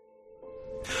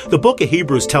The book of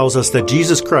Hebrews tells us that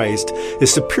Jesus Christ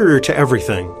is superior to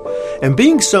everything, and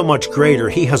being so much greater,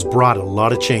 he has brought a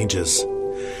lot of changes.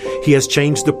 He has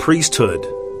changed the priesthood.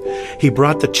 He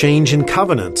brought the change in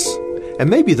covenants. And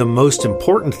maybe the most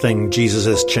important thing Jesus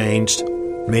has changed,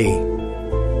 me.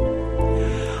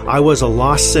 I was a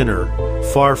lost sinner,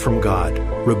 far from God,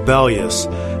 rebellious,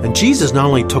 and Jesus not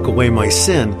only took away my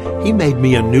sin, he made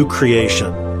me a new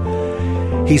creation.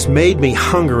 He's made me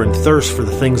hunger and thirst for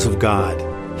the things of God.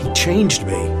 He changed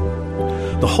me.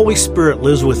 The Holy Spirit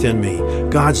lives within me.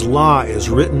 God's law is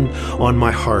written on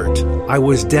my heart. I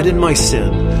was dead in my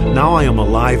sin. Now I am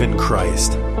alive in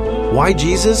Christ. Why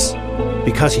Jesus?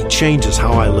 Because he changes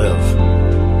how I live.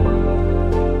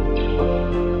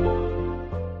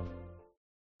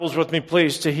 With me,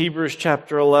 please, to Hebrews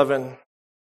chapter 11.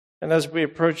 And as we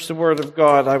approach the Word of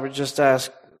God, I would just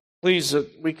ask, please,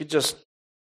 that we could just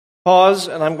pause,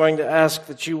 and I'm going to ask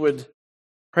that you would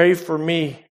pray for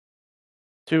me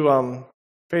to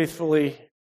faithfully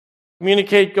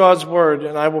communicate God's Word,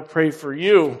 and I will pray for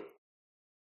you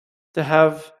to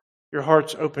have your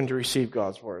hearts open to receive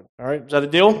God's Word. All right? Is that a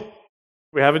deal?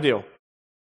 We have a deal.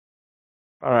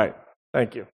 All right.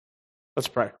 Thank you. Let's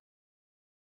pray.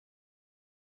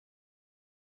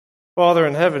 Father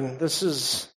in heaven, this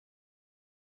is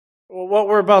what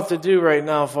we're about to do right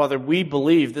now, Father. We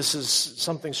believe this is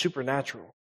something supernatural.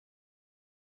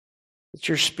 That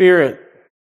your Spirit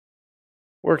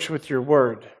works with your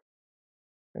Word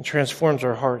and transforms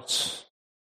our hearts.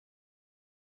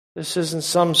 This isn't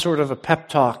some sort of a pep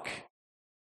talk.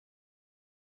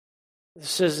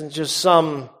 This isn't just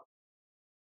some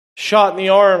shot in the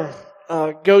arm,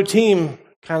 go team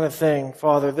kind of thing,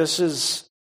 Father. This is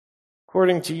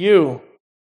according to you.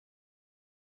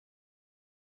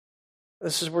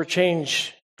 This is where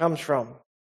change comes from.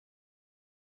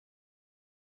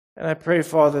 And I pray,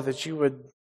 Father, that you would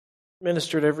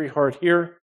minister to every heart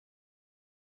here,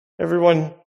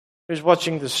 everyone who's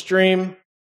watching the stream,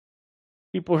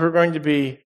 people who are going to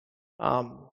be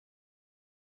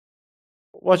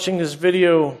watching this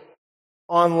video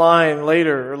online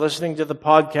later or listening to the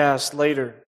podcast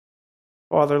later.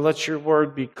 Father, let your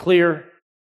word be clear.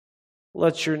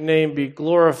 Let your name be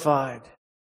glorified.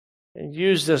 And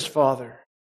use this, Father,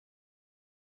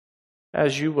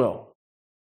 as you will.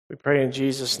 We pray in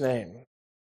Jesus' name.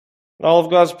 And all of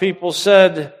God's people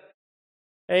said,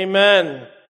 Amen.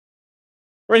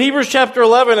 We're in Hebrews chapter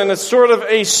 11, and it's sort of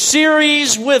a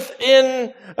series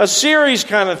within a series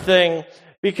kind of thing,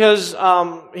 because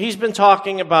he's been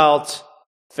talking about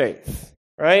faith,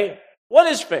 right? What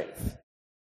is faith?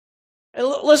 And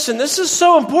listen, this is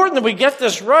so important that we get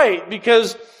this right,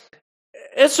 because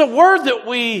it's a word that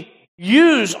we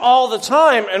use all the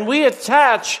time, and we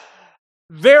attach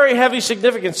very heavy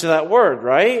significance to that word,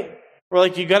 right? We're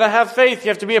like, you got to have faith. You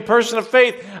have to be a person of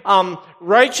faith.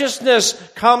 Righteousness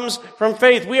comes from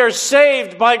faith. We are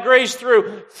saved by grace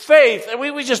through faith. And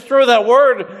we just throw that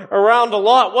word around a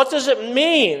lot. What does it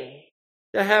mean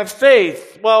to have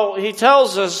faith? Well, he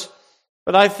tells us,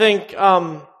 but I think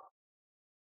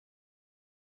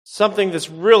something that's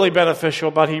really beneficial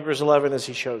about Hebrews 11 is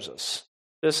he shows us.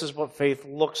 This is what faith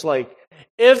looks like.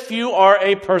 If you are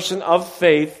a person of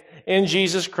faith in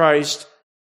Jesus Christ,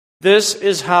 this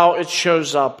is how it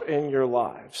shows up in your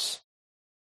lives.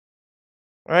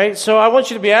 All right? So I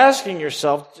want you to be asking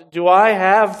yourself, do I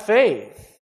have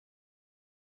faith?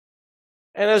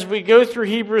 And as we go through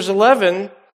Hebrews 11,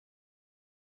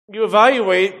 you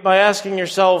evaluate by asking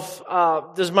yourself,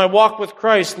 does my walk with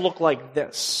Christ look like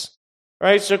this? All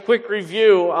right? So quick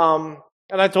review.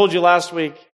 And I told you last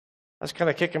week, I was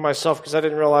kind of kicking myself because I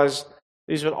didn't realize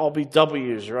these would all be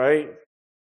W's, right?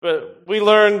 But we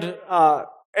learned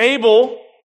Abel,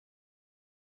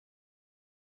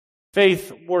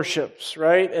 faith worships,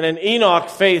 right? And in Enoch,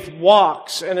 faith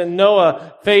walks. And in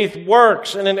Noah, faith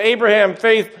works. And in Abraham,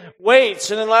 faith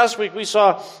waits. And then last week we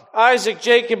saw Isaac,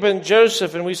 Jacob, and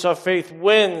Joseph, and we saw faith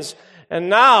wins. And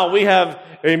now we have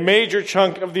a major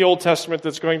chunk of the Old Testament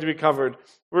that's going to be covered.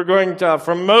 We're going to,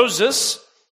 from Moses,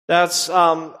 that's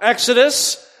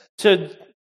Exodus, to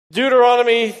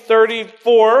Deuteronomy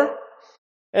 34.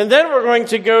 And then we're going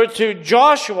to go to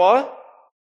Joshua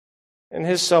in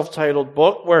his self-titled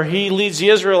book, where he leads the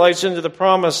Israelites into the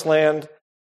promised land.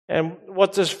 And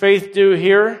what does faith do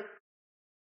here?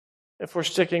 If we're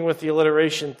sticking with the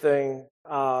alliteration thing,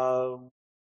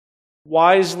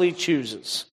 wisely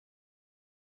chooses.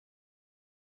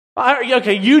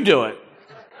 Okay, you do it.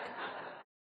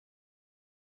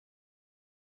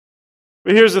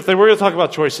 But here's the thing, we're going to talk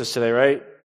about choices today, right?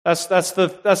 That's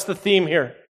the theme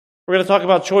here. We're going to talk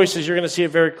about choices. You're going to see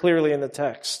it very clearly in the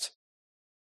text.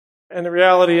 And the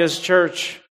reality is,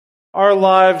 church, Our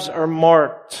lives are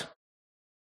marked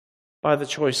by the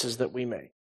choices that we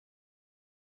make.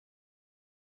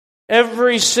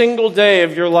 Every single day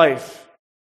of your life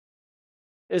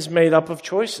is made up of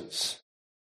choices.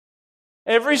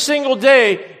 Every single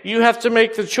day you have to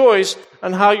make the choice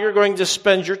on how you're going to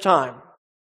spend your time.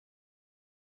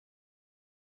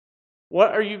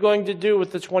 What are you going to do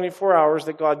with the 24 hours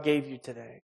that God gave you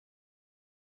today?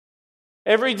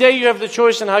 Every day you have the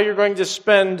choice on how you're going to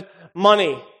spend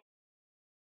money.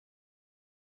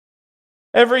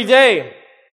 Every day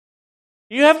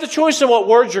you have the choice on what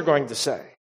words you're going to say.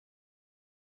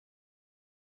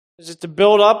 Is it to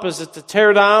build up? Is it to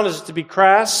tear down? Is it to be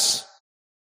crass?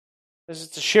 Is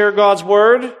it to share God's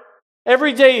word?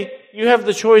 Every day you have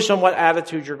the choice on what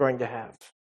attitude you're going to have.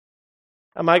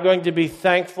 Am I going to be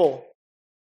thankful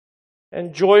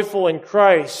and joyful in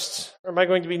Christ? Or am I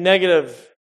going to be negative?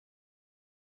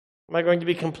 Am I going to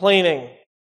be complaining?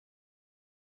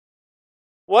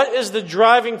 What is the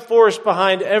driving force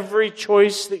behind every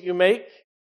choice that you make?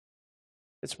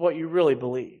 It's what you really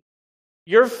believe.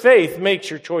 Your faith makes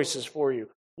your choices for you.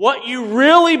 What you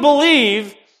really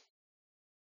believe,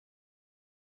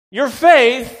 your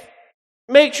faith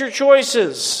makes your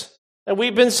choices. And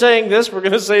we've been saying this, we're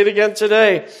going to say it again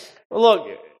today. Look,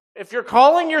 if you're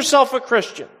calling yourself a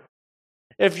Christian,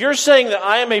 if you're saying that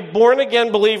I am a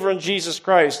born-again believer in Jesus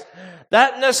Christ,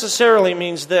 that necessarily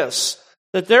means this,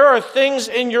 that there are things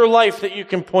in your life that you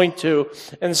can point to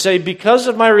and say, because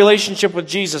of my relationship with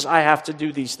Jesus, I have to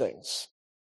do these things.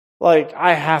 Like,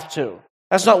 I have to.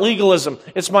 That's not legalism.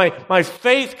 It's my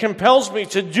faith compels me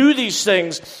to do these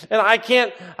things, and I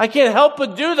can't help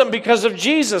but do them because of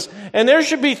Jesus. And there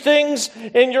should be things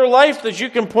in your life that you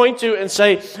can point to and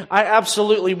say, I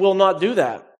absolutely will not do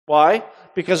that. Why?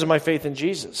 Because of my faith in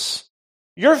Jesus.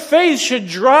 Your faith should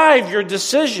drive your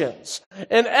decisions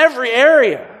in every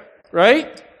area,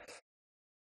 right?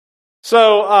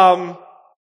 So,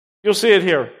 you'll see it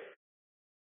here.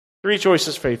 3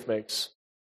 choices faith makes.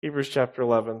 Hebrews chapter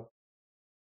 11.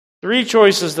 3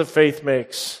 choices that faith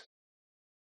makes.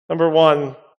 Number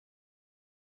 1,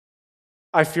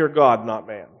 I fear God, not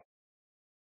man.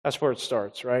 That's where it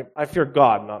starts, right? I fear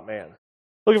God, not man.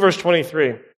 Look at verse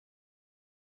 23.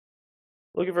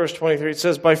 Look at verse 23. It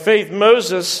says, by faith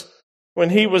Moses,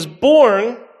 when he was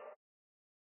born,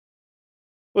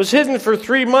 was hidden for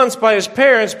 3 months by his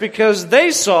parents because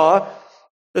they saw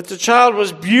that the child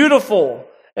was beautiful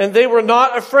and they were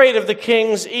not afraid of the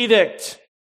king's edict.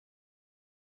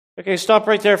 Okay, stop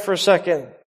right there for a second.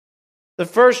 The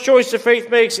first choice that faith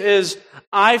makes is,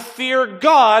 I fear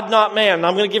God, not man. Now,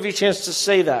 I'm going to give you a chance to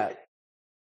say that.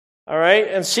 All right?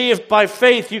 And see if by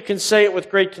faith you can say it with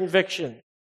great conviction.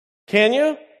 Can you?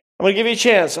 I'm going to give you a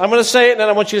chance. I'm going to say it, and then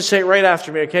I want you to say it right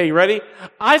after me. Okay, you ready?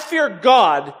 I fear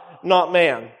God, not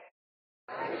man.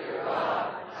 I fear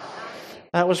God.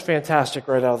 That was fantastic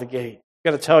right out of the gate.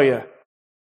 I've got to tell you.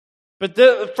 But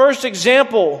the first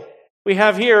example we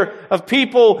have here of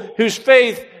people whose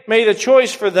faith made a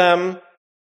choice for them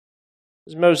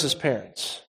is Moses'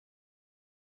 parents.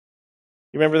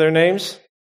 You remember their names?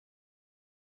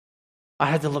 I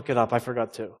had to look it up. I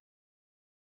forgot to.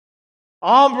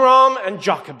 Amram and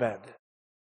Jochebed.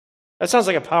 That sounds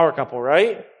like a power couple,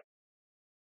 right?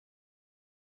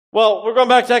 Well, we're going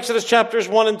back to Exodus chapters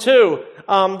 1 and 2.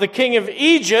 The king of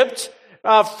Egypt,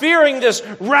 fearing this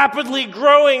rapidly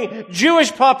growing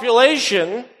Jewish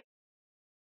population,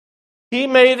 he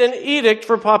made an edict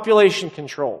for population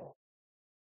control.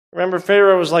 Remember,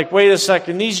 Pharaoh was like, wait a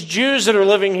second, these Jews that are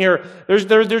living here,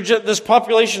 this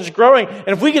population's growing, and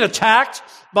if we get attacked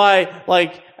by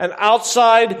like an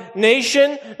outside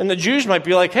nation, and the Jews might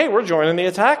be like, hey, we're joining the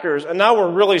attackers, and now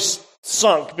we're really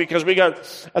sunk because we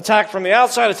got attacked from the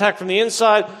outside, attacked from the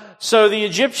inside. So the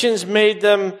Egyptians made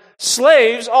them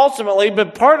slaves ultimately,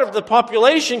 but part of the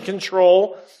population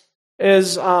control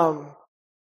is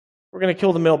we're going to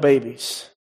kill the male babies.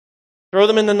 Throw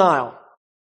them in the Nile.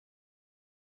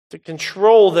 To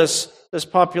control this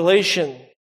population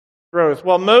growth.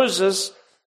 Well, Moses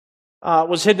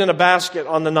was hidden in a basket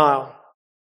on the Nile.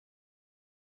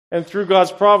 And through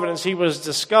God's providence, he was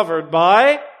discovered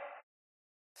by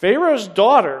Pharaoh's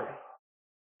daughter.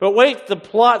 But wait, the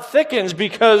plot thickens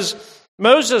because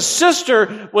Moses'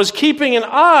 sister was keeping an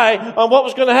eye on what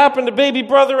was going to happen to baby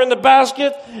brother in the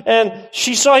basket, and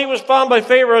she saw he was found by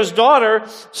Pharaoh's daughter.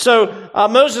 So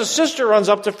Moses' sister runs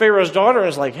up to Pharaoh's daughter and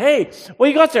is like, hey, what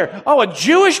you got there? Oh, a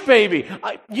Jewish baby.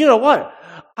 You know what?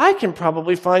 I can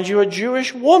probably find you a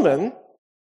Jewish woman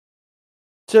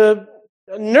to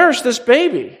nurse this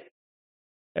baby.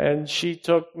 And she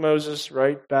took Moses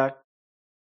right back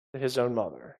to his own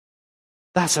mother.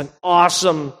 That's an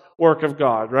awesome work of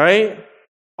God, right?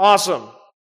 Awesome.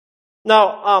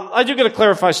 Now, I do got to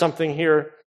clarify something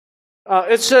here.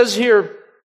 It says here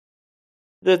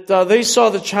that they saw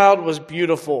the child was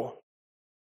beautiful.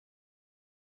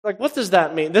 Like, what does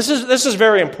that mean? This is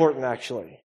very important,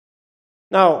 actually.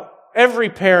 Now, every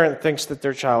parent thinks that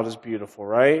their child is beautiful,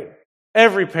 right?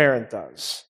 Every parent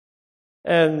does.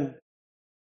 And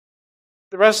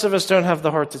the rest of us don't have the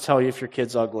heart to tell you if your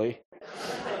kid's ugly.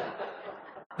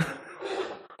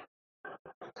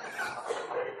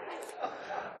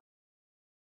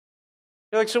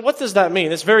 You're like, so what does that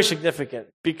mean? It's very significant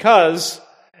because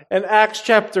in Acts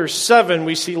chapter 7,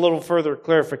 we see a little further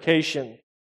clarification.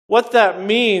 What that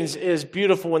means is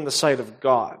beautiful in the sight of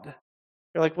God.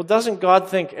 You're like, well, doesn't God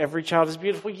think every child is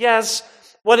beautiful? Yes.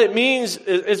 What it means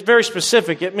is very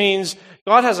specific. It means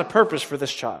God has a purpose for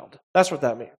this child. That's what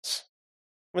that means.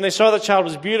 When they saw the child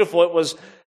was beautiful, it was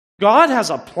God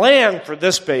has a plan for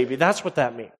this baby. That's what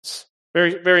that means.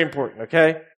 Very, very important,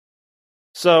 okay?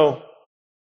 So,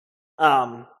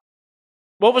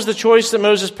 what was the choice that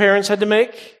Moses' parents had to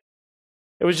make?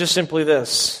 It was just simply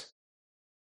this.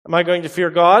 Am I going to fear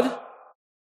God?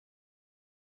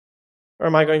 Or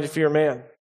am I going to fear man?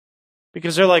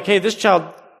 Because they're like, hey, this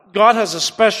child, God has a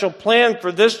special plan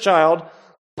for this child,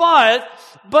 but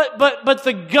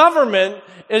the government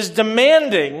is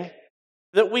demanding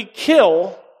that we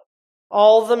kill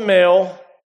all the male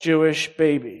Jewish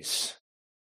babies.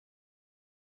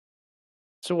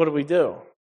 So what do we do?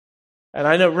 And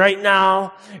I know right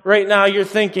now you're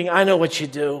thinking, I know what you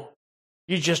do.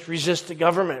 You just resist the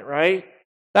government, right?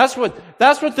 That's what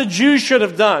the Jews should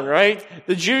have done, right?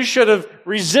 The Jews should have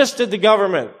resisted the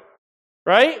government,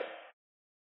 right?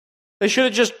 They should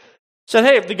have just said,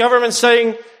 hey, if the government's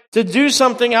saying to do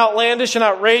something outlandish and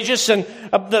outrageous, and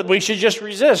we should just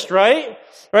resist, right?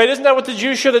 Right? Isn't that what the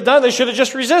Jews should have done? They should have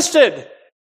just resisted.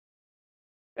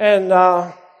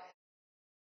 And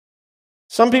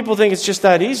some people think it's just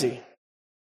that easy.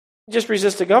 Just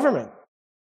resist the government.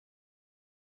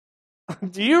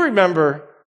 Do you remember?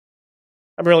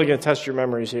 I'm really going to test your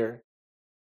memories here.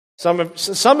 Some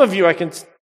of you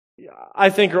I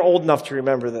think are old enough to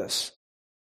remember this.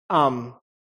 Do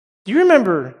you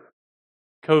remember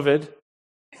COVID?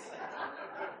 Do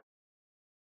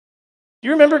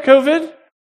you remember COVID? Do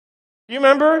you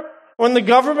remember when the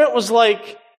government was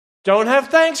like, don't have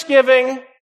Thanksgiving,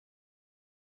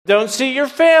 don't see your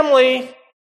family,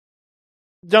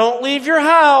 don't leave your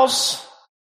house,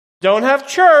 don't have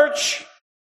church?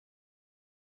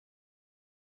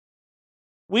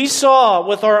 We saw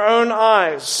with our own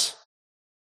eyes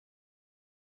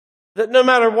that no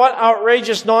matter what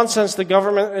outrageous nonsense the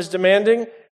government is demanding,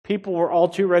 people were all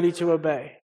too ready to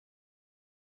obey.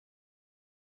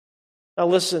 Now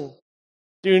listen,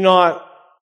 do not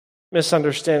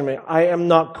misunderstand me. I am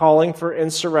not calling for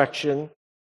insurrection.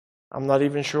 I'm not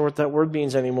even sure what that word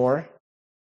means anymore.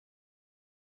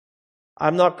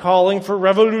 I'm not calling for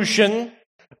revolution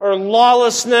or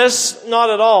lawlessness, not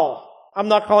at all. I'm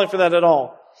not calling for that at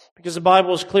all. Because the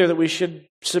Bible is clear that we should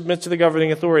submit to the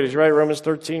governing authorities, right? Romans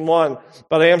 13:1.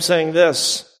 But I am saying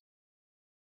this.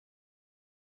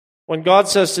 When God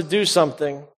says to do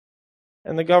something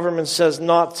and the government says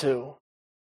not to,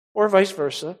 or vice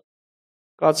versa,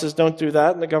 God says don't do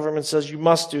that and the government says you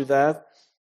must do that,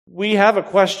 we have a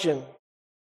question.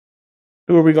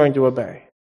 Who are we going to obey?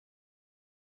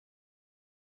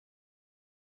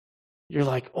 You're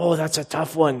like, oh, that's a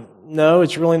tough one. No,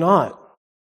 it's really not.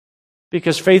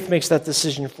 Because faith makes that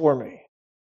decision for me.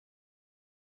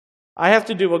 I have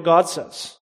to do what God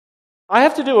says. I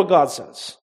have to do what God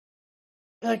says.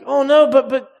 You're like, oh no,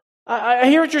 but I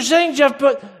hear what you're saying, Jeff,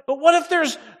 but what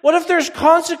if there's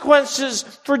consequences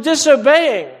for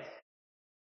disobeying?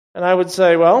 And I would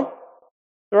say, well,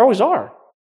 there always are.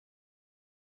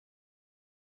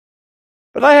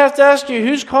 But I have to ask you,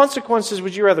 whose consequences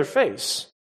would you rather face?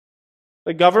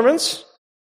 The government's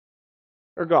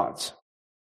or God's?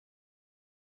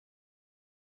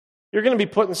 You're going to be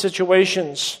put in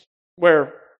situations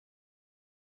where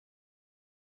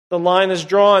the line is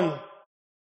drawn.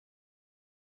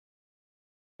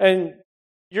 And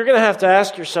you're going to have to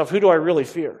ask yourself, who do I really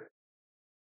fear?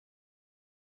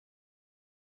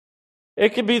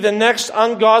 It could be the next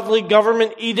ungodly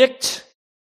government edict,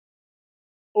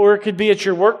 or it could be at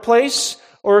your workplace,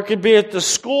 or it could be at the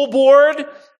school board,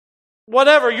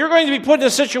 whatever. You're going to be put in a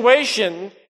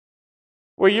situation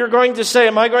where you're going to say,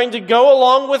 am I going to go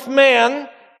along with man,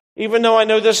 even though I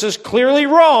know this is clearly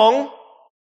wrong,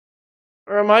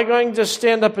 or am I going to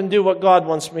stand up and do what God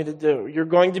wants me to do? You're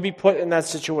going to be put in that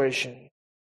situation.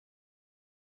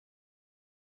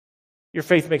 Your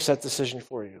faith makes that decision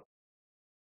for you.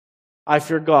 I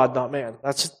fear God, not man.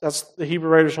 That's the Hebrew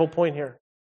writer's whole point here.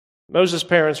 Moses'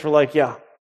 parents were like, yeah,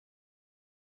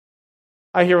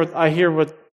 I hear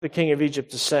what the king of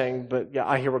Egypt is saying, but yeah,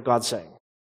 I hear what God's saying.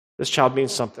 This child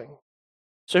means something.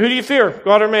 So who do you fear,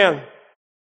 God or man?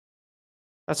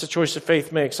 That's a choice that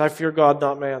faith makes. I fear God,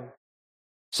 not man.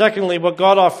 Secondly, what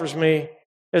God offers me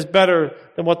is better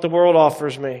than what the world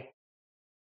offers me.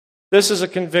 This is a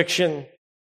conviction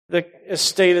that is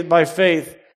stated by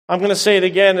faith. I'm going to say it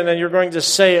again, and then you're going to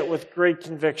say it with great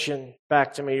conviction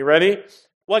back to me. You ready?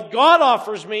 What God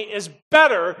offers me is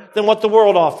better than what the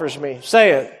world offers me.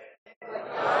 Say it. What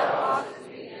God offers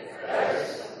me is better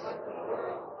than what the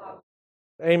world offers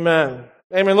me. Amen.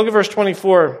 Amen. Look at verse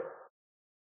 24.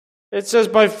 It says,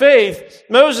 by faith,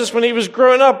 Moses, when he was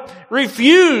growing up,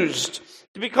 refused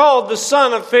to be called the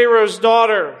son of Pharaoh's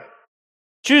daughter,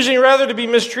 choosing rather to be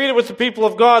mistreated with the people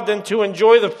of God than to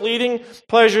enjoy the fleeting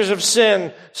pleasures of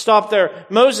sin. Stop there.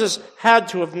 Moses had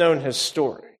to have known his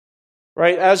story,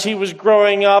 right? As he was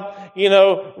growing up,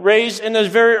 raised in his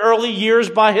very early years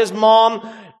by his mom,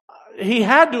 he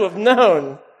had to have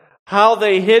known how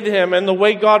they hid him and the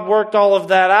way God worked all of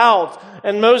that out.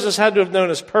 And Moses had to have known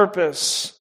his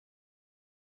purpose.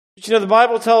 But the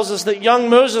Bible tells us that young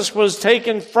Moses was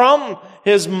taken from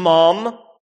his mom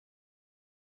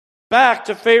back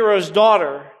to Pharaoh's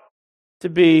daughter to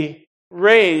be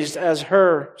raised as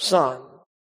her son.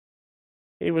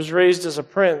 He was raised as a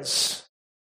prince.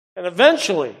 And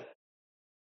eventually,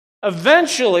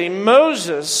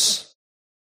 Moses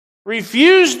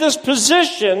refused this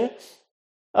position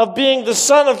of being the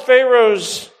son of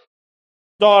Pharaoh's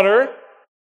daughter,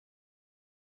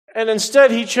 and instead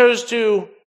he chose to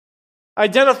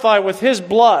identify with his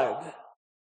blood,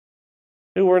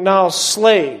 who were now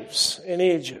slaves in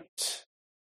Egypt.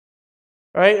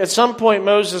 Right? At some point,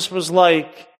 Moses was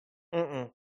like, I'm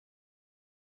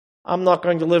not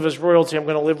going to live as royalty. I'm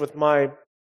going to live with my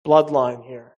bloodline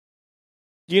here.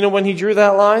 Do you know when he drew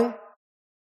that line?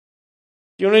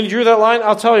 Do you know when he drew that line?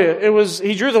 I'll tell you.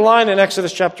 He drew the line in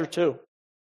Exodus chapter 2.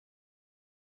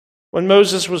 When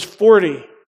Moses was 40,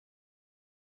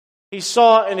 he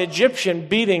saw an Egyptian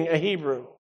beating a Hebrew.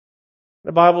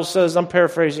 The Bible says, I'm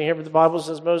paraphrasing here, but the Bible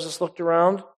says Moses looked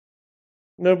around.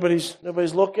 Nobody's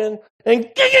looking. And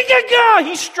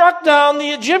he struck down the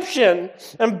Egyptian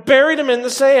and buried him in the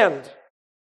sand.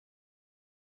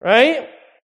 Right?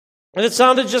 And it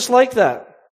sounded just like that.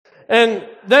 And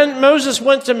then Moses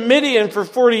went to Midian for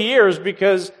 40 years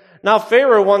because now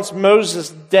Pharaoh wants Moses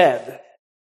dead.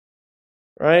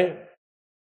 Right?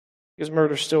 Because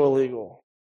murder's still illegal.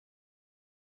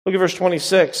 Look at verse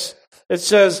 26. It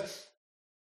says,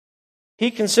 he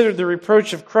considered the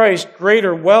reproach of Christ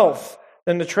greater wealth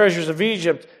than the treasures of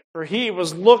Egypt, for he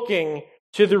was looking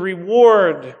to the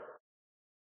reward.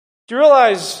 Do you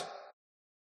realize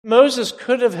Moses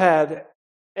could have had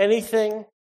anything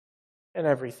and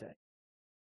everything?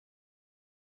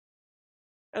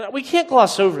 And we can't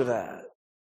gloss over that.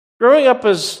 Growing up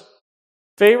as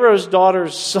Pharaoh's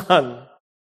daughter's son,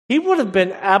 he would have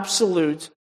been absolute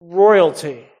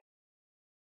royalty.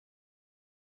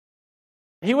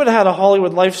 He would have had a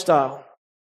Hollywood lifestyle.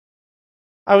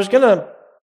 I was gonna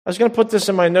put this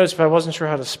in my notes, but I wasn't sure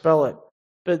how to spell it.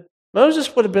 But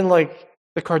Moses would have been like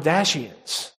the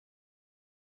Kardashians.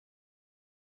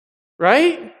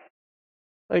 Right?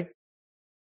 Like,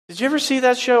 did you ever see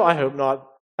that show? I hope not.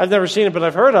 I've never seen it, but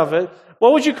I've heard of it.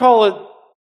 What would you call it?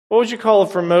 What would you call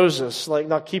it for Moses? Like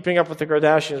not keeping up with the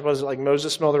Kardashians? Was it like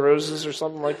Moses Smell the Roses or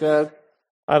something like that?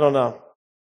 I don't know.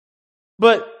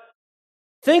 But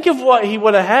think of what he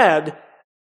would have had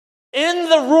in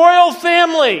the royal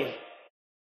family.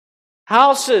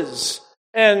 Houses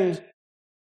and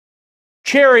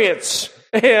chariots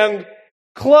and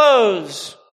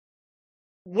clothes,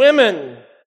 women,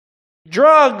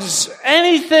 drugs,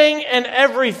 anything and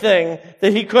everything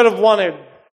that he could have wanted.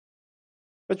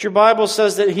 But your Bible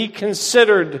says that he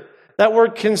considered. That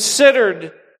word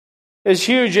considered is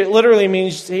huge. It literally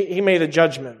means he made a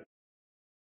judgment.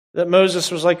 That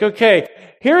Moses was like, okay,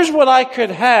 here's what I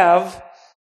could have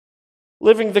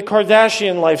living the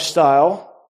Kardashian lifestyle.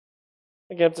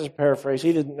 Again, this is a paraphrase.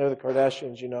 He didn't know the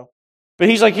Kardashians, But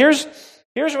he's like, here's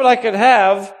what I could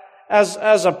have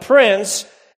as a prince.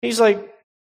 He's like,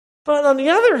 but on the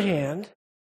other hand,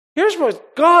 here's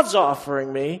what God's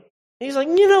offering me. He's like,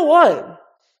 you know what?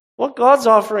 What God's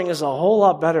offering is a whole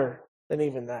lot better than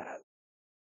even that.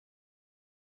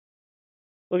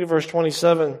 Look at verse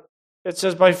 27. It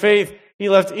says, by faith he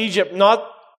left Egypt, not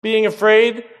being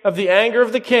afraid of the anger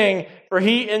of the king, for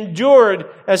he endured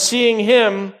as seeing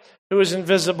him who is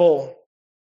invisible.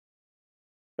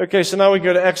 Okay, so now we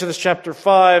go to Exodus chapter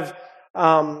 5.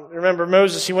 Remember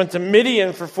Moses, he went to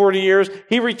Midian for 40 years.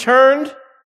 He returned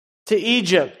to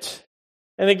Egypt.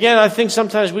 And again, I think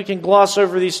sometimes we can gloss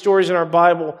over these stories in our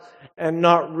Bible and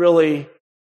not really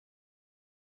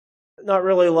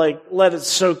like let it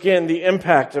soak in the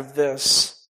impact of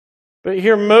this. But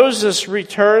here Moses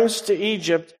returns to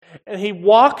Egypt and he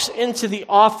walks into the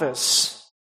office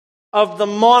of the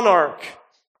monarch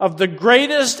of the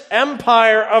greatest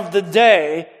empire of the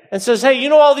day and says, hey, you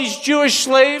know all these Jewish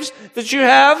slaves that you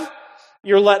have?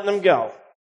 You're letting them go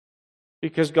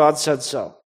because God said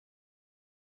so.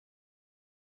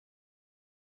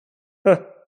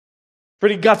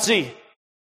 Pretty gutsy,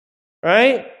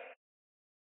 right?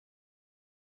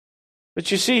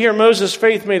 But you see here, Moses'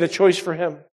 faith made a choice for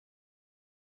him.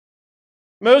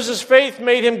 Moses' faith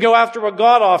made him go after what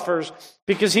God offers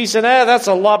because he said, that's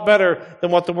a lot better than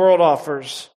what the world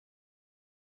offers.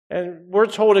 And we're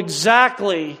told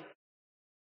exactly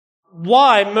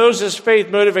why Moses'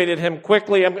 faith motivated him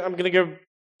quickly. I'm going to go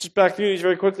just back through these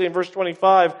very quickly. In verse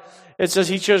 25, it says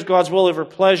he chose God's will over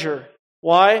pleasure.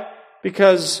 Why?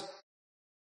 Because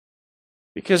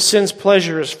sin's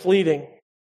pleasure is fleeting.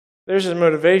 There's his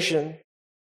motivation. Do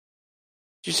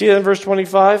you see that in verse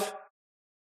 25?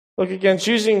 Look again,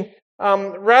 choosing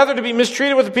rather to be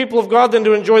mistreated with the people of God than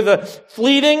to enjoy the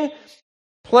fleeting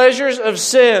pleasures of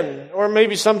sin. Or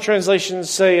maybe some translations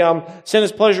say sin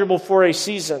is pleasurable for a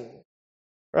season.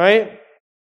 Right?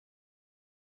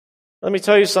 Let me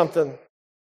tell you something.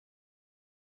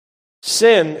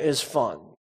 Sin is fun.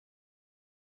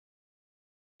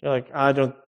 You're like, I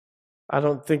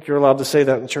don't think you're allowed to say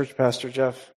that in church, Pastor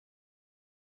Jeff.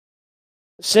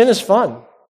 Sin is fun.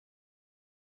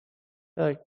 You're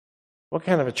like, what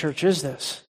kind of a church is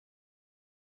this?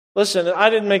 Listen, I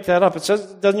didn't make that up. It says,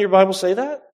 doesn't your Bible say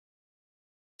that?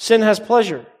 Sin has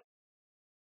pleasure.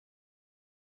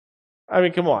 I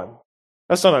mean, come on.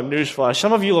 That's not a newsflash.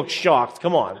 Some of you look shocked.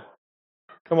 Come on.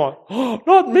 Come on. Oh,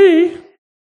 not me.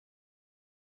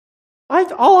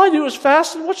 All I do is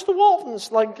fast and watch the Waltons.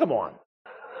 Like, come on.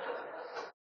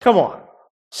 Come on.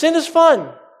 Sin is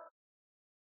fun.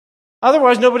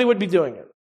 Otherwise, nobody would be doing it.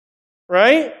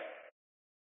 Right?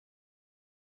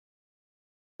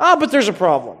 But there's a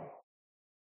problem.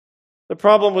 The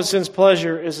problem with sin's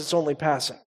pleasure is it's only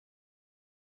passing.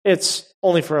 It's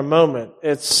only for a moment.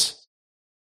 You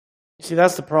see,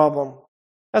 that's the problem.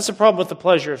 That's the problem with the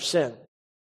pleasure of sin.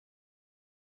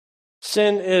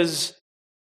 Sin is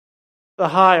the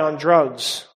high on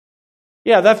drugs.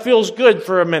 Yeah, that feels good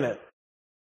for a minute.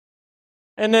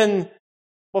 And then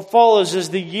what follows is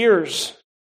the years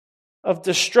of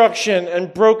destruction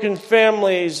and broken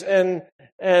families and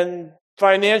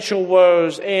financial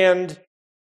woes and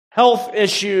health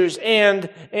issues and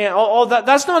all that.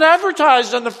 That's not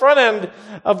advertised on the front end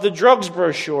of the drugs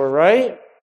brochure, right?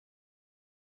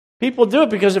 People do it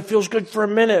because it feels good for a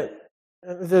minute.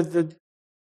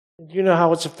 You know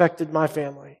how it's affected my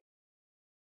family.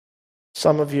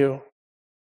 Some of you.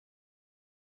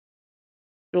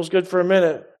 Feels good for a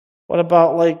minute. What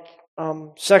about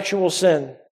sexual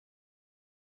sin?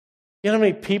 You know how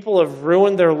many people have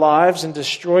ruined their lives and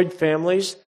destroyed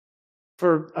families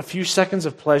for a few seconds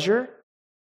of pleasure?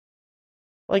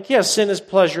 Yes, sin is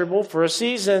pleasurable for a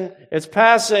season. It's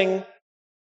passing.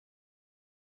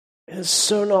 It is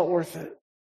so not worth it.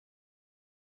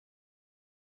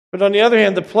 But on the other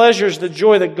hand, the pleasures, the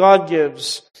joy that God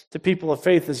gives to people of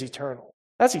faith is eternal.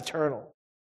 That's eternal.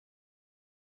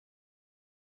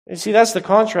 You see, that's the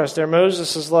contrast there.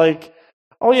 Moses is like,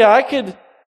 oh yeah, I could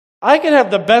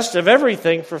have the best of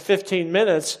everything for 15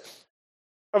 minutes,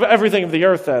 of everything of the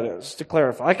earth, that is, to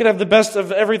clarify. I could have the best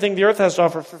of everything the earth has to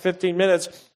offer for 15 minutes,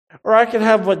 or I could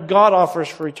have what God offers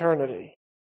for eternity.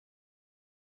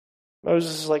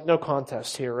 Moses is like, no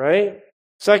contest here, right?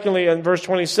 Secondly, in verse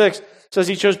 26, it says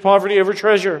he chose poverty over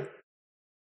treasure.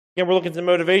 Again, we're looking at the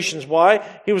motivations. Why?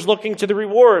 He was looking to the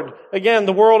reward. Again,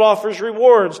 the world offers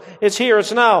rewards. It's here,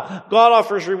 it's now. God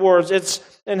offers rewards. It's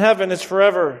in heaven, it's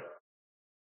forever.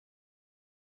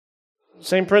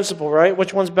 Same principle, right?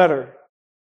 Which one's better?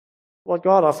 What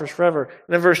God offers forever. And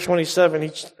then verse 27,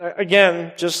 he,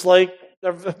 again, just like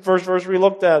the first verse we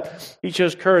looked at, he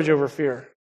chose courage over fear.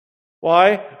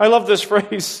 Why? I love this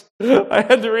phrase. I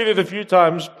had to read it a few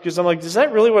times because I'm like, is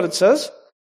that really what it says?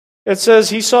 It says,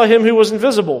 he saw him who was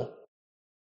invisible.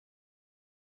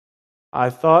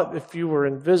 I thought if you were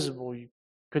invisible, you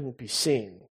couldn't be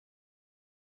seen.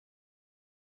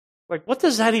 What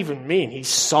does that even mean? He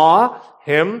saw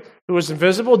him who was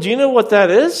invisible. Do you know what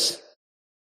that is?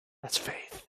 That's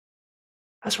faith.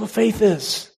 That's what faith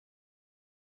is.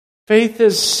 Faith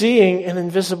is seeing an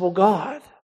invisible God.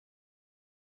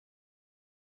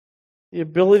 The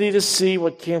ability to see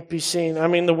what can't be seen. I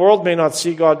mean, the world may not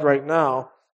see God right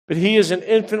now but he is an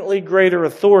infinitely greater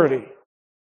authority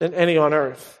than any on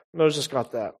earth. Moses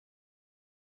got that.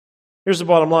 Here's the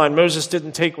bottom line. Moses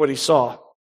didn't take what he saw.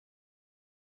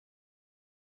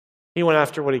 He went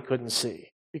after what he couldn't see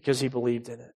because he believed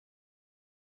in it.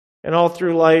 And all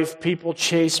through life, people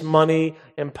chase money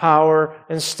and power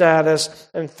and status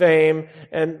and fame.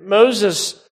 And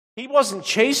Moses, he wasn't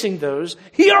chasing those.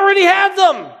 He already had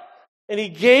them. And he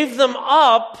gave them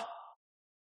up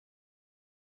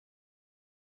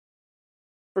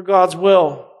for God's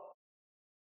will.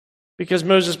 Because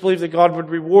Moses believed that God would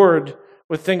reward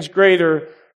with things greater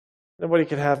than what he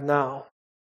could have now.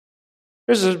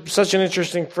 There's such an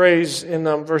interesting phrase in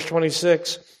verse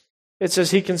 26. It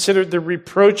says, he considered the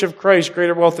reproach of Christ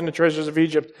greater wealth than the treasures of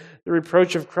Egypt. The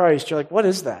reproach of Christ. You're like, what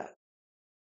is that?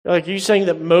 You're like, are you saying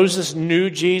that Moses knew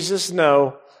Jesus?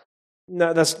 No,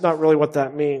 that's not really what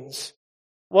that means.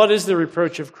 What is the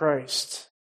reproach of Christ?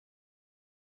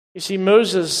 You see,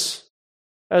 Moses,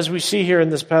 as we see here in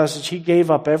this passage, he gave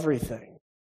up everything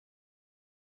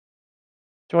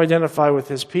to identify with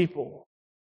his people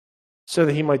so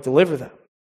that he might deliver them.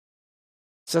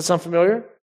 Does that sound familiar?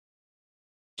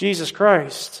 Jesus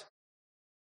Christ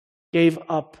gave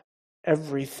up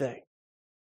everything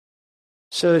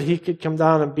so that he could come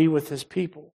down and be with his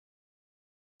people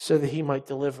so that he might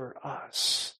deliver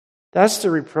us. That's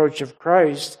the reproach of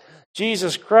Christ.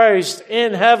 Jesus Christ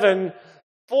in heaven,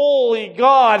 fully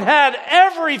God,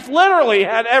 literally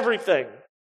had everything.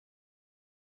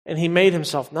 And he made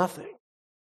himself nothing.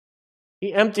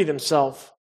 He emptied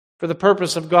himself for the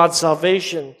purpose of God's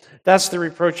salvation. That's the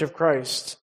reproach of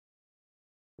Christ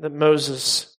that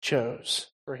Moses chose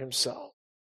for himself.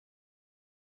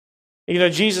 You know,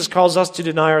 Jesus calls us to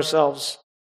deny ourselves.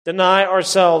 Deny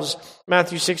ourselves.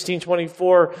 Matthew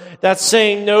 16:24. That's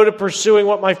saying no to pursuing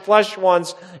what my flesh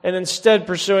wants and instead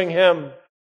pursuing him.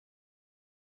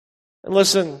 And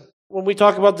listen, when we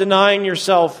talk about denying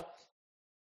yourself,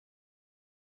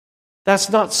 that's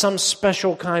not some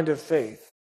special kind of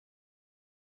faith.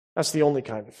 That's the only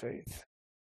kind of faith.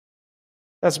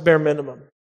 That's bare minimum.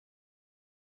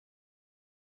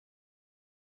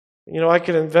 You know, I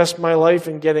could invest my life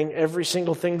in getting every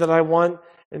single thing that I want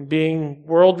and being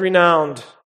world-renowned.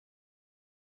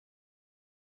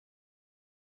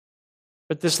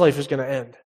 But this life is going to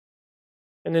end.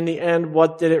 And in the end,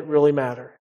 what did it really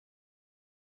matter?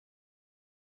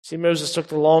 See, Moses took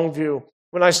the long view.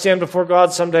 When I stand before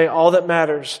God someday, all that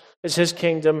matters is his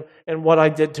kingdom and what I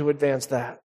did to advance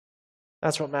that.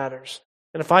 That's what matters.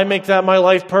 And if I make that my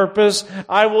life purpose,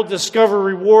 I will discover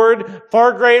reward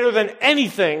far greater than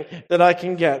anything that I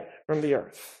can get from the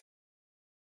earth.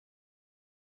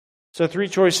 So 3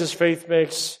 choices faith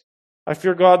makes. I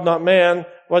fear God, not man.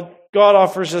 What God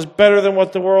offers is better than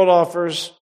what the world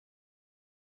offers.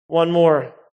 One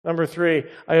more. Number 3,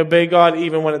 I obey God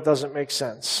even when it doesn't make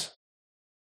sense.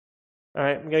 All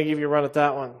right, I'm going to give you a run at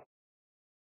that one.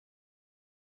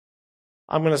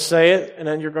 I'm going to say it, and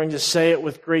then you're going to say it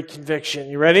with great conviction.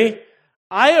 You ready?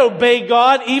 I obey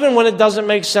God even when it doesn't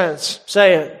make sense.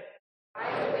 Say it.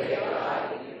 I obey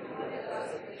God even when it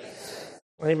doesn't make sense.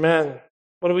 Amen.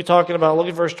 What are we talking about? Look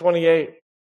at verse 28.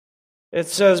 It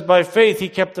says, by faith he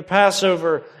kept the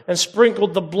Passover and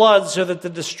sprinkled the blood so that the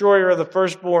destroyer of the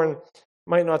firstborn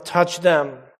might not touch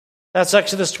them. That's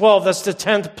Exodus 12. That's the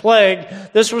 10th plague.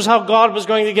 This was how God was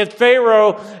going to get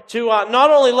Pharaoh to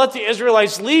not only let the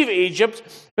Israelites leave Egypt,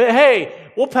 but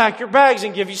hey, we'll pack your bags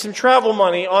and give you some travel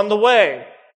money on the way.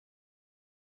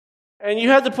 And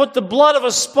you had to put the blood of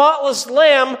a spotless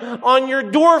lamb on your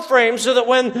door frame so that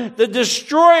when the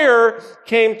destroyer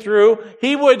came through,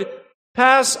 he would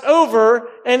pass over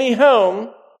any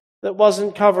home that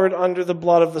wasn't covered under the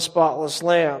blood of the spotless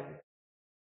lamb.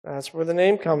 That's where the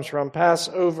name comes from,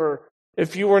 Passover.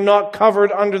 If you were not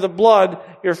covered under the blood,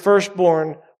 your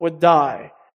firstborn would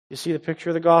die. You see the picture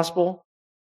of the gospel?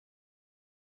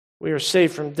 We are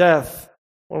saved from death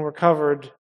when we're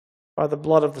covered by the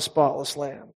blood of the spotless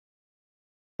lamb.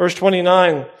 Verse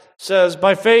 29 says,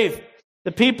 by faith,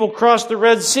 the people crossed the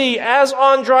Red Sea as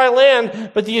on dry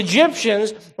land, but the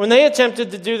Egyptians, when they attempted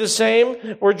to do the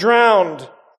same, were drowned.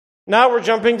 Now we're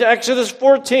jumping to Exodus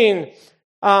 14.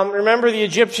 Remember the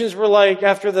Egyptians were like,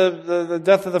 after the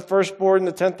death of the firstborn,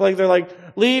 the 10th plague, they're like,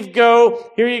 leave,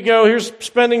 go, here you go, here's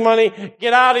spending money,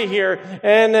 get out of here.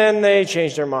 And then they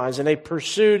changed their minds and they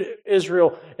pursued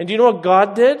Israel. And do you know what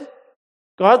God did?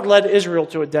 God led Israel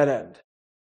to a dead end.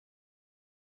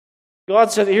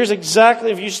 God said, here's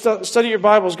exactly, if you study your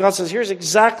Bibles, God says, here's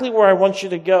exactly where I want you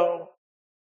to go.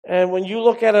 And when you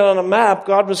look at it on a map,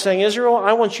 God was saying, Israel,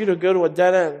 I want you to go to a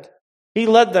dead end. He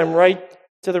led them right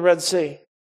to the Red Sea.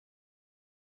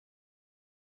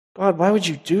 God, why would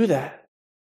you do that?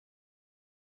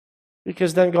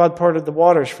 because then God parted the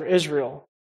waters for Israel.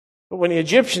 But when the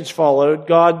Egyptians followed,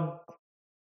 God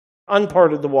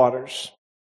unparted the waters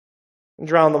and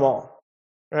drowned them all.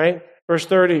 Right? Verse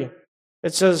 30,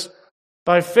 it says,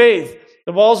 by faith,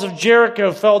 the walls of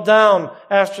Jericho fell down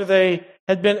after they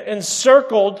had been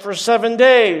encircled for 7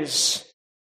 days.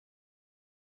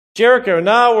 Jericho.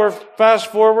 Now we're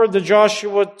fast forward to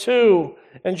Joshua 2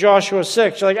 and Joshua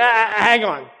 6. You're like, hang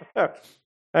on.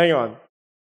 Hang on.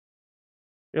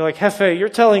 You're like, Hefe, you're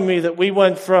telling me that we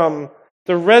went from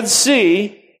the Red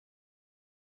Sea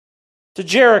to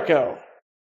Jericho.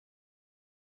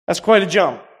 That's quite a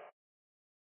jump.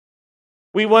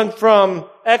 We went from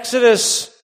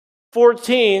Exodus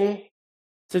 14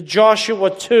 to Joshua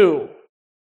 2.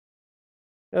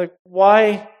 You're like,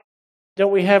 why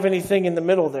don't we have anything in the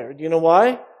middle there? Do you know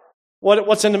why?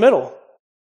 What's in the middle?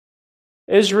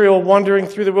 Israel wandering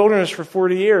through the wilderness for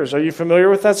 40 years. Are you familiar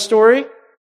with that story?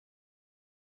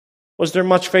 Was there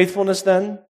much faithfulness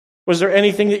then? Was there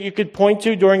anything that you could point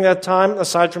to during that time,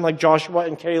 aside from like Joshua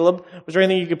and Caleb? Was there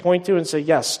anything you could point to and say,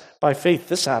 yes, by faith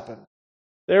this happened?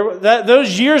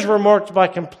 Those years were marked by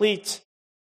complete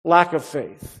lack of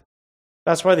faith.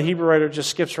 That's why the Hebrew writer just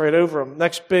skips right over them.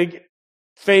 Next big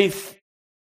faith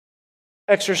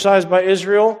exercise by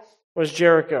Israel was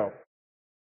Jericho.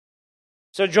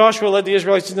 So Joshua led the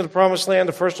Israelites into the promised land,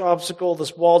 the first obstacle,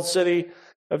 this walled city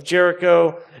of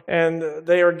Jericho, and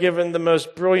they are given the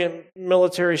most brilliant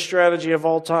military strategy of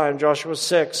all time, Joshua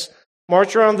 6.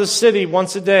 March around the city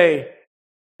once a day,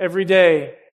 every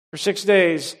day, for 6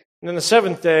 days. And then the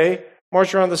seventh day,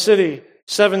 march around the city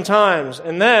 7 times.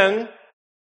 And then,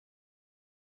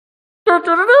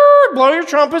 blow your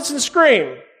trumpets and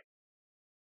scream.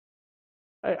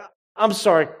 I'm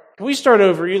sorry, can we start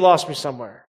over? You lost me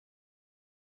somewhere.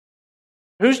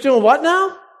 Who's doing what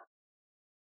now?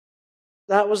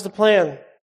 That was the plan.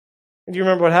 And do you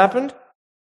remember what happened?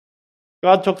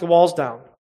 God took the walls down.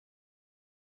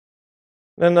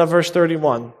 Then verse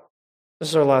 31. This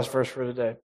is our last verse for today.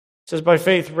 It says, by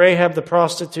faith, Rahab the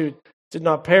prostitute did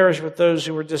not perish with those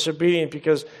who were disobedient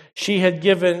because she had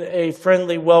given a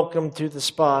friendly welcome to the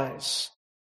spies.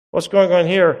 What's going on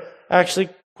here? Actually,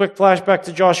 quick flashback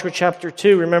to Joshua chapter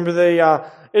 2. Remember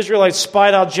the Israelites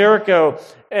spied out Jericho,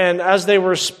 and as they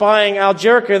were spying out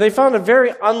Jericho, they found a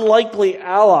very unlikely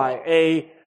ally,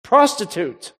 a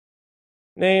prostitute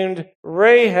named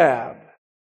Rahab.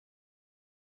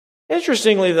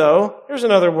 Interestingly, though, here's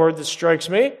another word that strikes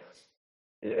me.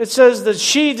 It says that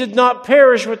she did not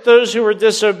perish with those who were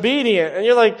disobedient. And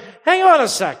you're like, hang on a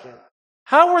second.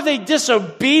 How were they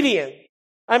disobedient?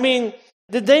 I mean,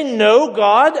 did they know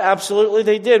God? Absolutely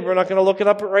they did. We're not going to look it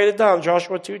up and write it down.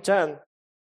 Joshua 2:10.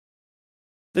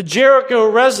 The Jericho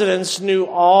residents knew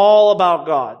all about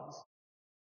God.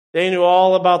 They knew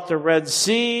all about the Red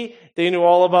Sea. They knew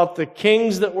all about the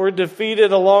kings that were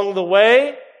defeated along the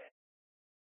way.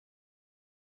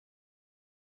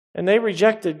 And they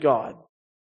rejected God.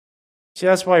 See,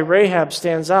 that's why Rahab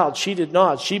stands out. She did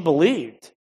not. She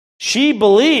believed. She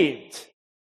believed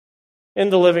in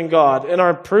the living God. And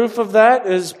our proof of that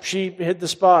is she hid the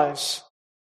spies.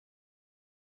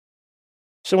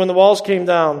 So when the walls came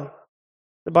down,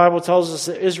 the Bible tells us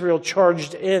that Israel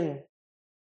charged in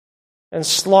and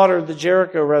slaughtered the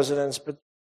Jericho residents, but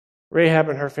Rahab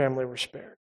and her family were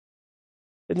spared.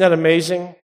 Isn't that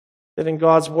amazing that in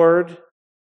God's Word,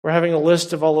 we're having a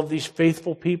list of all of these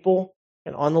faithful people,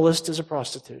 and on the list is a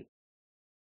prostitute?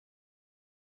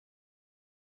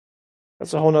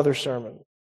 That's a whole other sermon.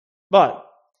 But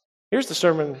here's the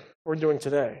sermon we're doing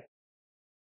today.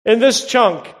 In this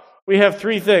chunk, we have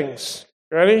 3 things.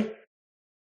 Ready?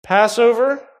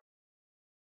 Passover,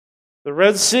 the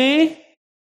Red Sea,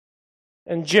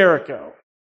 and Jericho.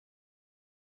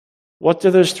 What do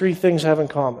those 3 things have in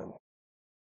common?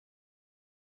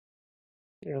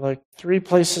 You're like, 3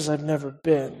 places I've never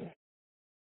been.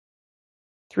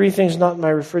 3 things not in my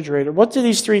refrigerator. What do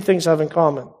these 3 things have in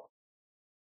common?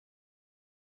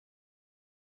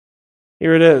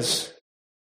 Here it is.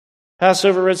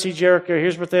 Passover, Red Sea, Jericho.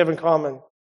 Here's what they have in common.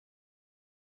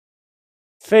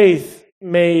 Faith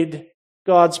made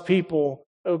God's people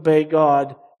obey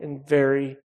God in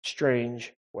very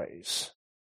strange ways.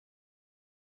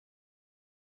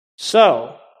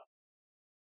 So,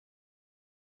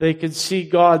 they could see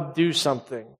God do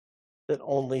something that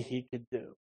only He could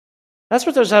do. That's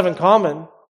what those have in common.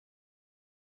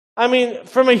 I mean,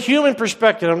 from a human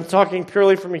perspective, I'm talking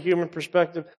purely from a human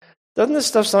perspective, doesn't this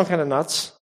stuff sound kind of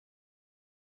nuts?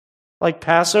 Like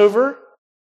Passover?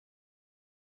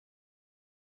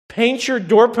 Paint your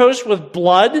doorpost with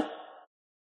blood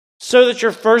so that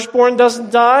your firstborn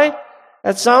doesn't die?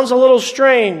 That sounds a little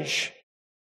strange.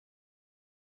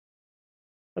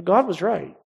 But God was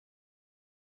right.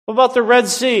 What about the Red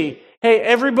Sea? Hey,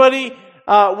 everybody,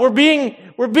 we're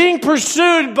being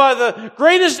pursued by the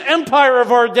greatest empire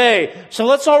of our day, so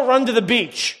let's all run to the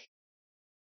beach.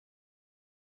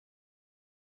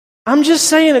 I'm just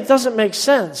saying it doesn't make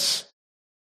sense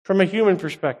from a human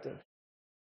perspective.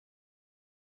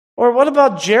 Or what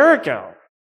about Jericho?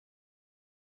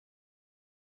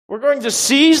 We're going to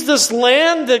seize this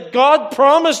land that God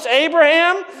promised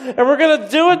Abraham, and we're going to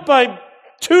do it by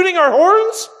tooting our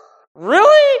horns?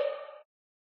 Really?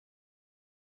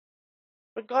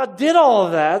 But God did all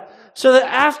of that so that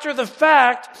after the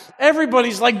fact,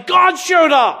 everybody's like, God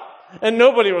showed up. And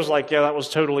nobody was like, yeah, that was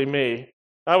totally me.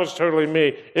 That was totally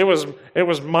me. It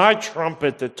was my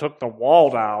trumpet that took the wall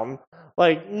down.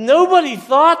 Like, nobody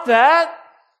thought that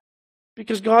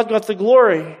because God got the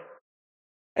glory.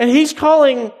 And He's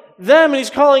calling them and He's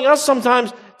calling us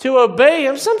sometimes to obey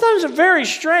Him, sometimes in very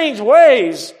strange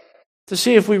ways, to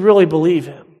see if we really believe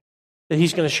Him, that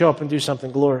He's going to show up and do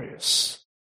something glorious.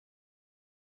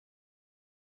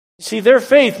 See, their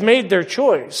faith made their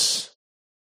choice.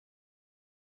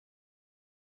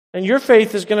 And your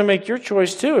faith is going to make your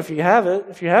choice too if you have it,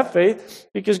 if you have faith,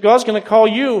 because God's going to call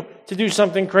you to do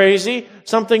something crazy,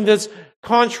 something that's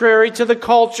contrary to the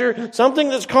culture, something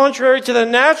that's contrary to the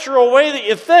natural way that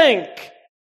you think.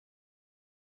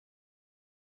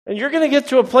 And you're going to get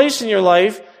to a place in your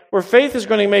life where faith is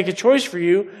going to make a choice for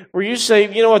you, where you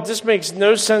say, you know what, this makes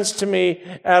no sense to me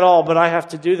at all, but I have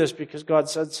to do this because God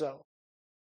said so.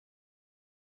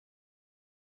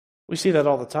 We see that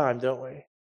all the time, don't we?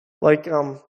 Like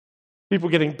people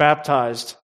getting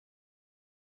baptized.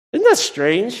 Isn't that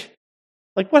strange?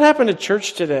 Like what happened at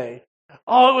church today?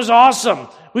 Oh, it was awesome.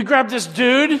 We grabbed this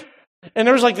dude, and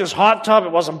there was like this hot tub.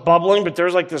 It wasn't bubbling, but there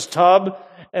was like this tub,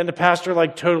 and the pastor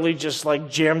like totally just like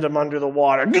jammed him under the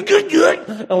water.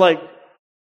 And like,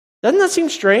 doesn't that seem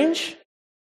strange?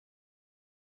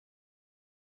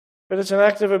 But it's an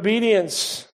act of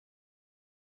obedience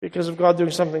because of God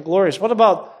doing something glorious. What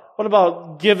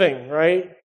about giving,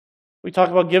 right? We talk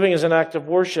about giving as an act of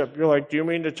worship. You're like, do you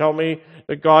mean to tell me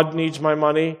that God needs my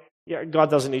money? Yeah, God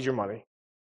doesn't need your money.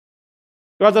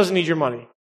 God doesn't need your money.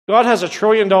 God has $1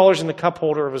 trillion in the cup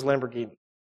holder of His Lamborghini.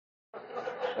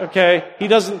 Okay? He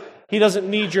doesn't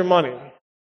need your money.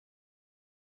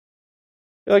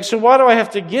 You're like, so why do I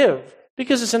have to give?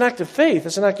 Because it's an act of faith.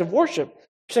 It's an act of worship.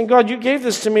 You're saying, God, you gave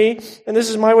this to me, and this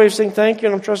is my way of saying thank you,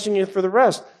 and I'm trusting you for the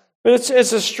rest. But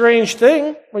it's a strange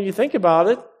thing when you think about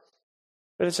it.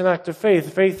 But it's an act of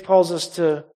faith. Faith calls us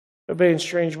to obey in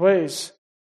strange ways.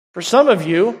 For some of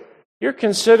you, you're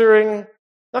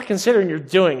not considering you're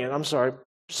doing it, I'm sorry.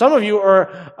 Some of you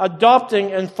are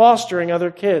adopting and fostering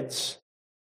other kids.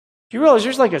 Do you realize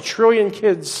there's like 1 trillion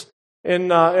kids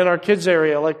in our kids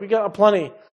area? Like we got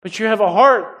plenty. But you have a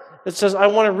heart that says, I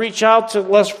want to reach out to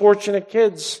less fortunate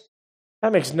kids.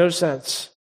 That makes no sense.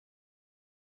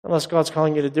 Unless God's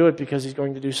calling you to do it because He's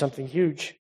going to do something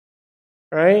huge.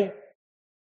 Right?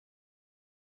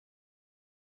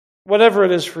 Whatever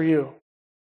it is for you.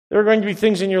 There are going to be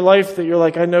things in your life that you're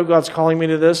like, I know God's calling me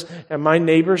to this, and my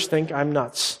neighbors think I'm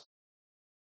nuts.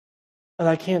 And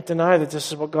I can't deny that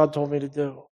this is what God told me to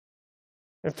do.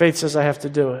 And faith says I have to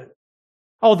do it.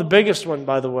 Oh, the biggest one,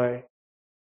 by the way,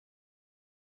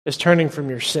 is turning from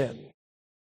your sin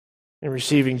and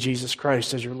receiving Jesus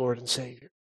Christ as your Lord and Savior.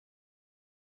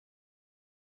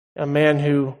 A man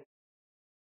who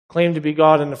claimed to be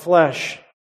God in the flesh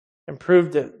and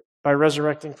proved it by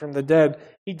resurrecting from the dead.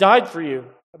 He died for you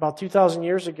about 2,000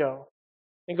 years ago.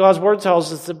 And God's Word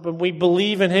tells us that when we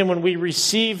believe in Him, when we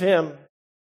receive Him,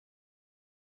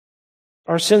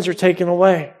 our sins are taken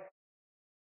away.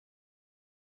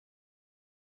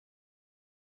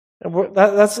 And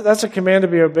that's a command to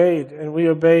be obeyed, and we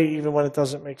obey even when it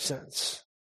doesn't make sense.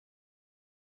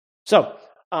 So,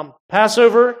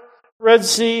 Passover, Red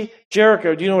Sea,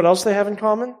 Jericho. Do you know what else they have in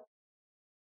common?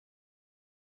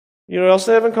 You know what else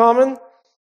they have in common?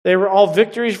 They were all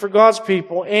victories for God's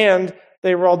people, and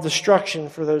they were all destruction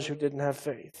for those who didn't have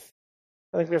faith.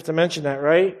 I think we have to mention that,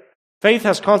 right? Faith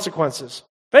has consequences.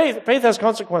 Faith has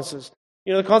consequences.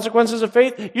 You know the consequences of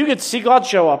faith? You get to see God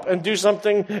show up and do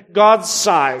something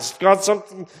God-sized. God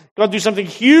do something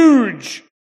huge.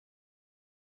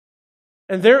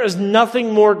 And there is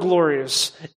nothing more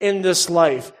glorious in this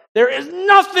life. There is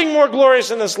nothing more glorious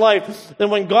in this life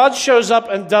than when God shows up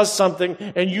and does something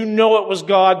and you know it was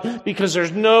God because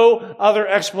there's no other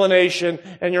explanation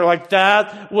and you're like,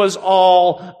 that was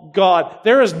all God.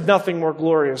 There is nothing more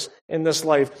glorious in this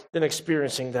life than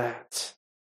experiencing that.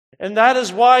 And that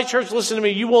is why, church, listen to me,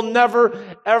 you will never,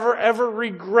 ever, ever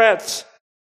regret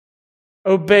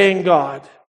obeying God.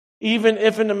 even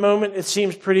if in the moment it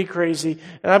seems pretty crazy.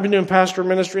 And I've been doing pastoral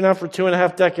ministry now for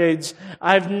 2.5 decades.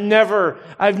 I've never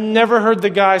heard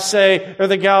the guy say, or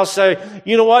the gal say,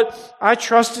 you know what? I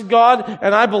trusted God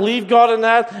and I believed God in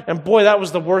that. And boy, that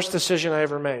was the worst decision I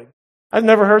ever made. I've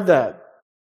never heard that.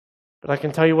 But I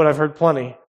can tell you what I've heard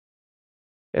plenty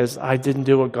is I didn't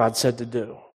do what God said to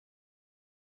do.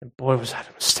 And boy, was that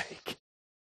a mistake.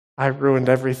 I ruined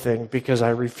everything because I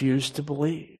refused to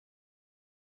believe.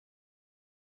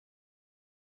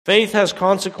 Faith has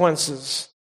consequences.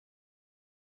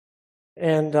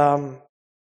 And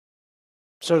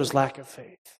so does lack of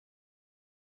faith.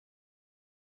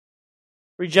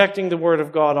 Rejecting the Word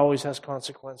of God always has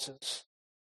consequences.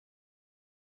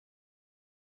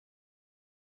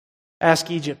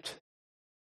 Ask Egypt.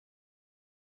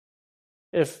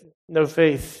 If no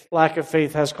faith, lack of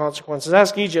faith has consequences.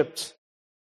 Ask Egypt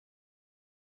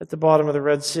at the bottom of the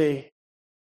Red Sea.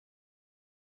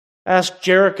 Ask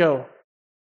Jericho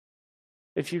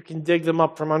if you can dig them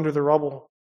up from under the rubble.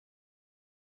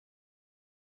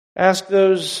 Ask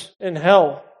those in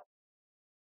hell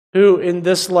who in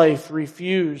this life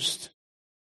refused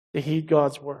to heed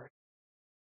God's word.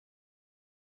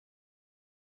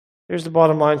 Here's the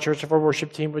bottom line, church. If our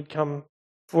worship team would come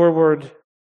forward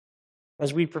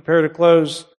as we prepare to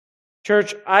close.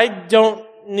 Church, I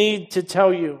don't need to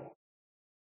tell you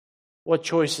what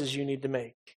choices you need to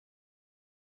make.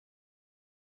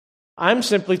 I'm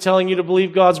simply telling you to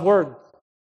believe God's word.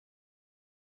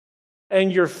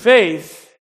 And your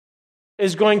faith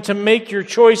is going to make your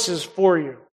choices for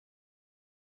you.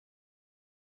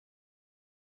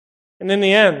 And in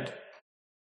the end,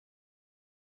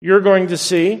 you're going to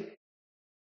see,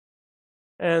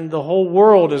 and the whole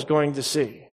world is going to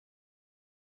see,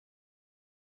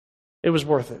 it was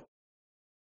worth it.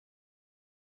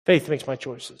 Faith makes my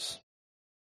choices.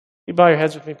 You bow your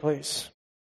heads with me, please.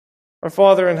 Our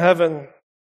Father in heaven,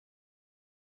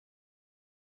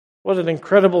 what an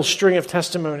incredible string of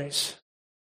testimonies.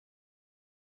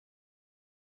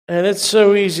 And it's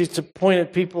so easy to point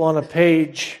at people on a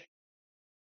page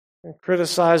and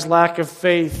criticize lack of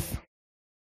faith.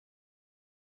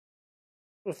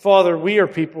 But Father, we are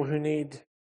people who need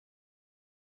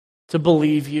to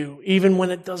believe you, even when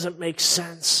it doesn't make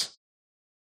sense.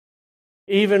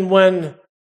 Even when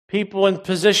people in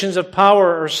positions of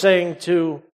power are saying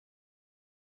to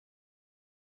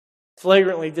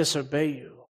flagrantly disobey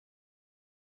you.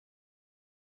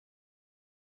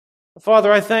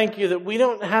 Father, I thank you that we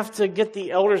don't have to get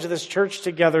the elders of this church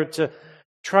together to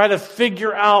try to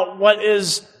figure out what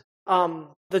is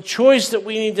the choice that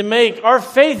we need to make. Our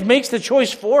faith makes the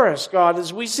choice for us, God,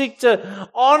 as we seek to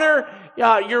honor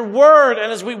your word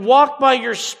and as we walk by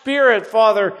your Spirit,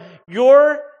 Father,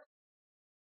 your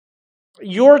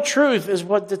truth is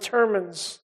what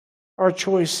determines our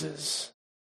choices.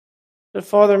 But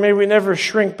Father, may we never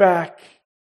shrink back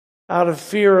out of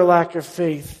fear or lack of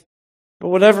faith. But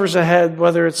whatever's ahead,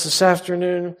 whether it's this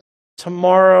afternoon,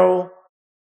 tomorrow,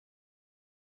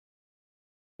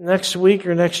 next week,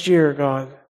 or next year,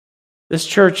 God, this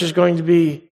church is going to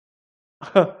be,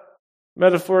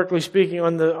 metaphorically speaking,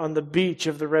 on the beach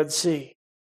of the Red Sea.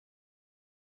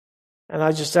 And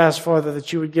I just ask, Father,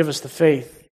 that you would give us the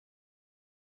faith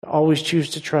to always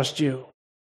choose to trust you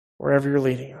wherever you're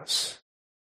leading us.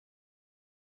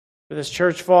 For this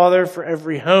church, Father, for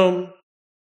every home,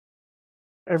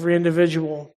 every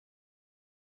individual,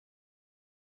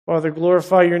 Father,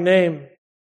 glorify your name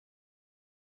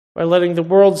by letting the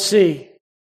world see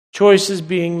choices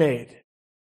being made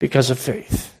because of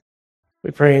faith.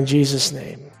 We pray in Jesus'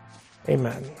 name.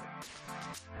 Amen.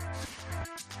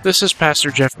 This is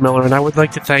Pastor Jeff Miller, and I would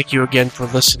like to thank you again for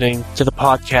listening to the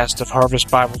podcast of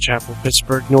Harvest Bible Chapel,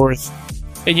 Pittsburgh North.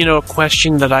 And a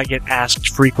question that I get asked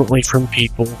frequently from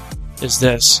people is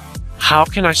this: how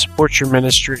can I support your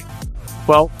ministry?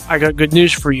 Well, I got good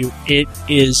news for you. It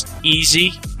is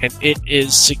easy and it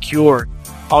is secure.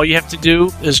 All you have to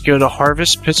do is go to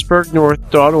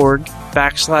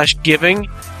harvestpittsburghnorth.org/giving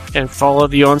and follow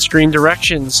the on-screen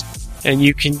directions, and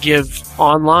you can give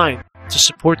online to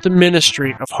support the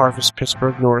ministry of Harvest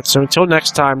Pittsburgh North. So until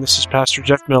next time, this is Pastor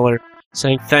Jeff Miller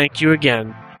saying thank you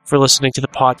again for listening to the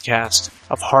podcast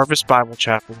of Harvest Bible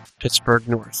Chapel, Pittsburgh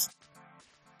North.